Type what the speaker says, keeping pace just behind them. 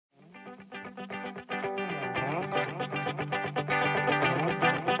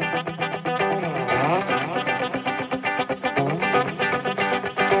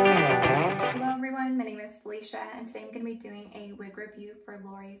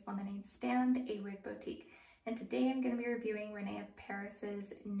Lori's Lemonade Stand, a wig boutique. And today I'm going to be reviewing Rene of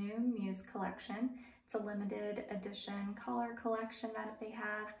Paris's new Muse collection. It's a limited edition color collection that they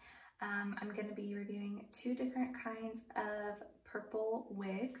have. I'm going to be reviewing two different kinds of purple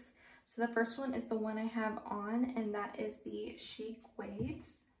wigs. So the first one is the one I have on, and that is the Chic Wavez.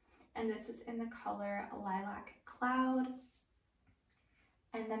 And this is in the color Lilac Cloud.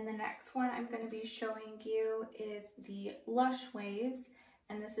 And then the next one I'm going to be showing you is the Lush Wavez,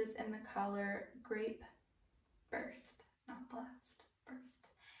 and this is in the color Grape Burst, not Blast, Burst,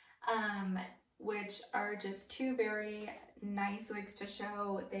 which are just two very nice wigs to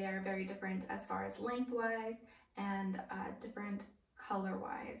show. They are very different as far as lengthwise and different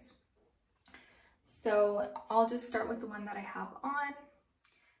color-wise. So I'll just start with the one that I have on.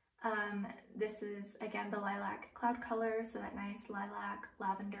 This is again the Lilac Cloud color, so that nice lilac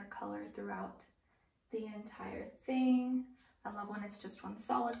lavender color throughout the entire thing. I love when it's just one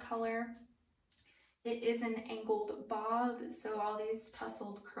solid color. It is an angled bob, so all these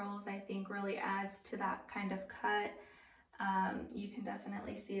tousled curls I think really adds to that kind of cut. You can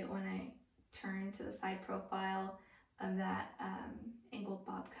definitely see it when I turn to the side profile of that angled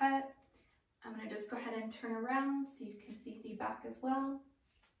bob cut. I'm going to just go ahead and turn around so you can see the back as well.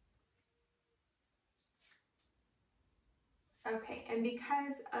 Okay, and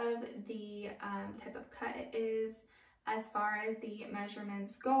because of the type of cut it is, as far as the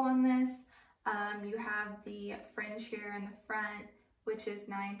measurements go on this, you have the fringe here in the front, which is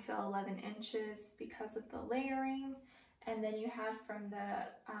 9 to 11 inches because of the layering. And then you have from the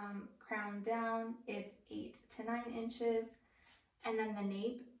crown down, it's 8 to 9 inches. And then the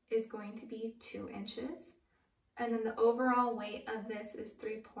nape is going to be 2 inches. And then the overall weight of this is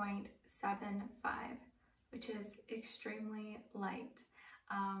 3.75. which is extremely light.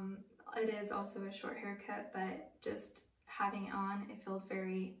 It is also a short haircut, but just having it on, it feels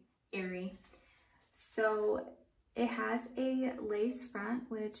very airy. So it has a lace front,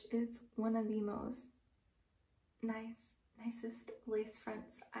 which is one of the most nicest lace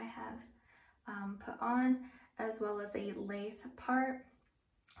fronts I have put on, as well as a lace part,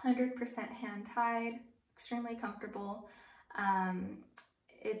 100% hand tied, extremely comfortable.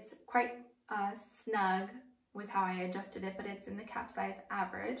 It's quite snug with how I adjusted it, but it's in the cap size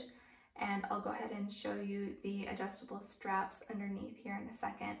average. And I'll go ahead and show you the adjustable straps underneath here in a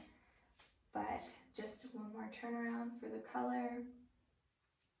second. But just one more turnaround for the color.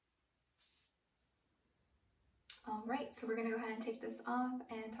 All right, so we're gonna go ahead and take this off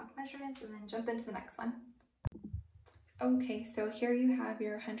and talk measurements and then jump into the next one. Okay, so here you have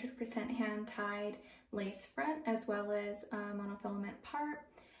your 100% hand tied lace front as well as monofilament part.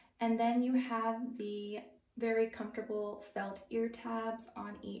 And then you have the very comfortable felt ear tabs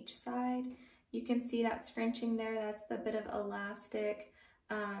on each side. You can see that scrunching there, that's the bit of elastic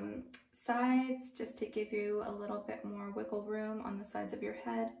sides, just to give you a little bit more wiggle room on the sides of your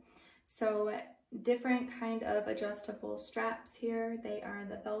head. So different kind of adjustable straps here. They are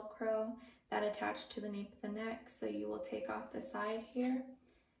the Velcro that attach to the nape of the neck. So you will take off the side here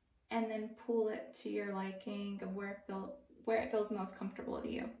and then pull it to your liking of where it feels most comfortable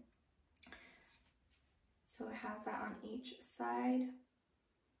to you. So it has that on each side.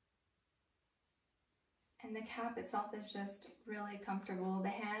 And the cap itself is just really comfortable. The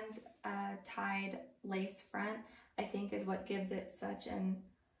hand tied lace front, I think, is what gives it such an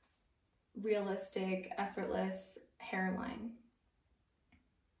realistic, effortless hairline.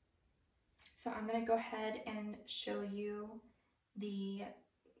 So I'm gonna go ahead and show you the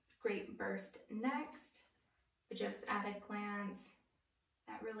Grape Burst next, but just at a glance,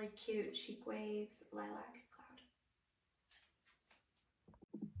 that really cute Chic Wavez Lilac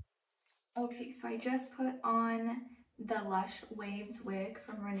Cloud. Okay, so I just put on the Lush Wavez wig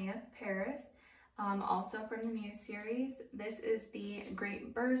from Rene of Paris, also from the Muse series. This is the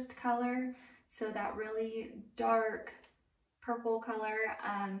Grape Burst color, so that really dark purple color.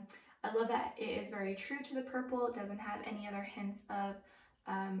 I love that it is very true to the purple. It doesn't have any other hints of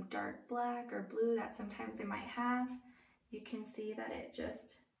dark black or blue that sometimes they might have. You can see that it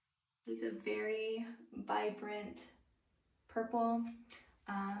just is a very vibrant purple.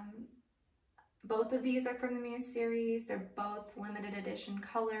 Both of these are from the Muse series. They're both limited edition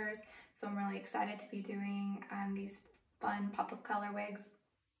colors, so I'm really excited to be doing these fun pop of color wigs.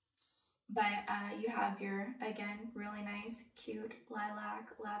 But you have your, again, really nice, cute lilac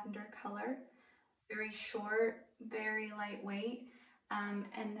lavender color. Very short, very lightweight.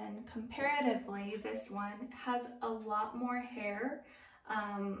 And then comparatively, this one has a lot more hair,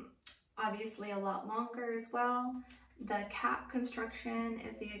 obviously a lot longer as well. The cap construction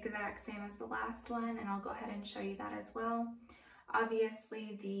is the exact same as the last one, and I'll go ahead and show you that as well.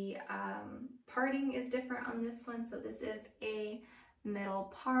 Obviously the parting is different on this one. So this is a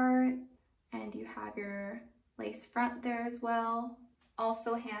middle part, and you have your lace front there as well.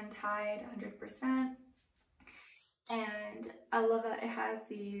 Also hand tied 100%. And I love that it has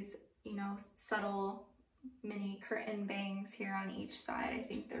these, you know, subtle mini curtain bangs here on each side. I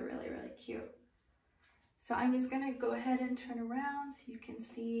think they're really, really cute. So I'm just gonna go ahead and turn around so you can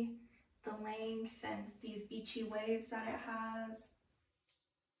see the length and these beachy waves that it has.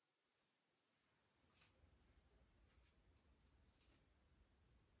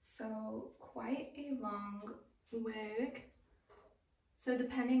 So quite a long wig. So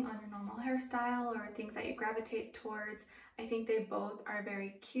depending on your normal hairstyle or things that you gravitate towards, I think they both are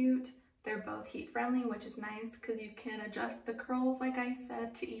very cute. They're both heat friendly, which is nice because you can adjust the curls, like I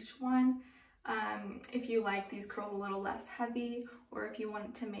said, to each one. If you like these curls a little less heavy, or if you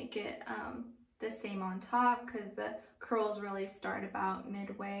want to make it the same on top, because the curls really start about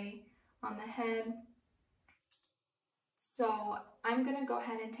midway on the head. So I'm gonna go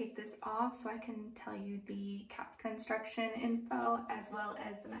ahead and take this off so I can tell you the cap construction info as well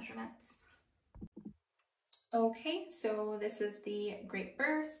as the measurements. Okay, so this is the Grape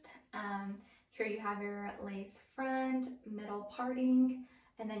Burst. Here you have your lace front, middle parting,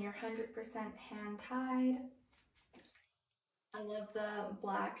 and then your 100% hand tied. I love the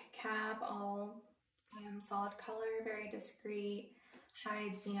black cap, all solid color, very discreet,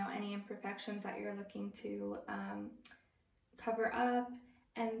 hides, you know, any imperfections that you're looking to cover up.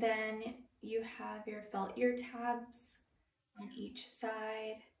 And then you have your felt ear tabs on each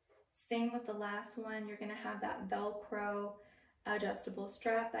side. Same with the last one, you're gonna have that Velcro adjustable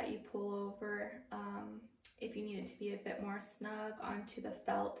strap that you pull over if you need it to be a bit more snug onto the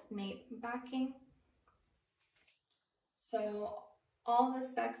felt nape backing. So all the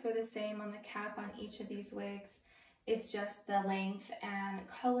specs are the same on the cap on each of these wigs. It's just the length and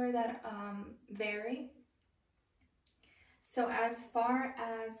color that vary. So as far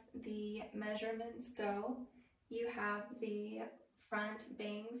as the measurements go, you have the front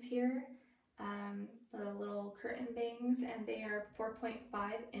bangs here, the little curtain bangs, and they are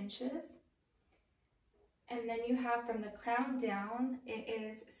 4.5 inches. And then you have from the crown down, it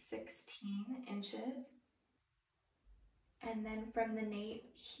is 16 inches. And then from the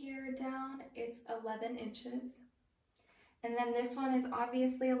nape here down, it's 11 inches. And then this one is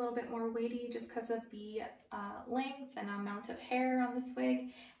obviously a little bit more weighty just because of the length and amount of hair on this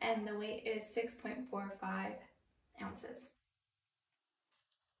wig, and the weight is 6.45 ounces.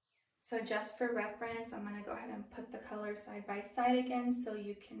 So just for reference, I'm gonna go ahead and put the colors side by side again so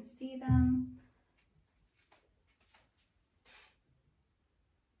you can see them.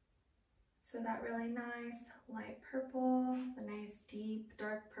 So that really nice light purple, the nice deep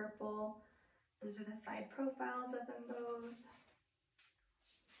dark purple. Those are the side profiles of them both.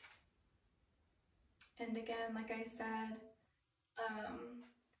 And again, like I said,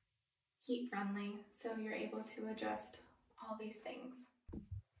 heat friendly, so you're able to adjust all these things.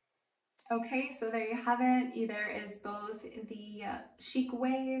 Okay, so there you have it. There is both the Chic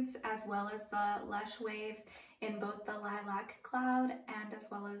Wavez as well as the Lush Wavez in both the Lilac Cloud and as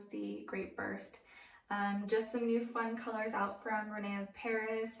well as the Grape Burst. Just some new fun colors out from Rene of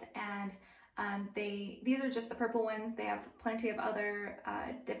Paris, and these are just the purple ones. They have plenty of other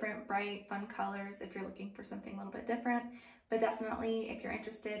different bright fun colors if you're looking for something a little bit different. But definitely, if you're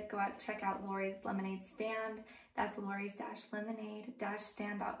interested, go out, check out Lori's Lemonade Stand. That's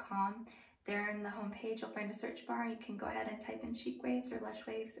Lori's-lemonade-stand.com. There in the homepage, you'll find a search bar. You can go ahead and type in Chic Wavez or Lush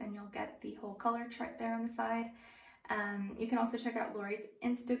Wavez, and you'll get the whole color chart there on the side. You can also check out Lori's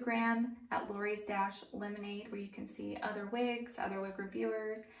Instagram at Lori's-lemonade, where you can see other wigs, other wig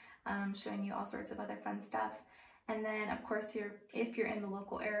reviewers, showing you all sorts of other fun stuff. And then, of course, if you're in the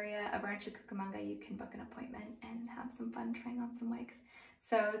local area of Rancho Cucamonga, you can book an appointment and have some fun trying on some wigs.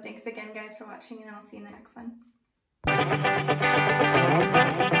 So thanks again, guys, for watching, and I'll see you in the next one.